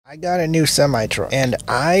I got a new semi-truck, and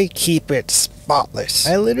I keep it spotless.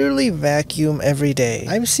 I literally vacuum every day.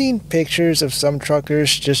 I've seen pictures of some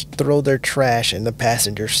truckers just throw their trash in the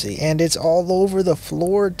passenger seat, and it's all over the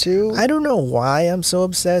floor too. I don't know why I'm so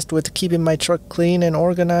obsessed with keeping my truck clean and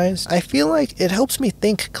organized. I feel like it helps me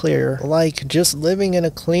think clearer, like just living in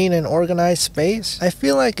a clean and organized space. I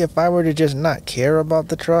feel like if I were to just not care about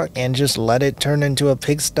the truck and just let it turn into a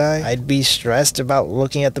pigsty, I'd be stressed about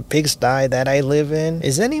looking at the pigsty that I live in.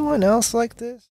 Is anyone else like this?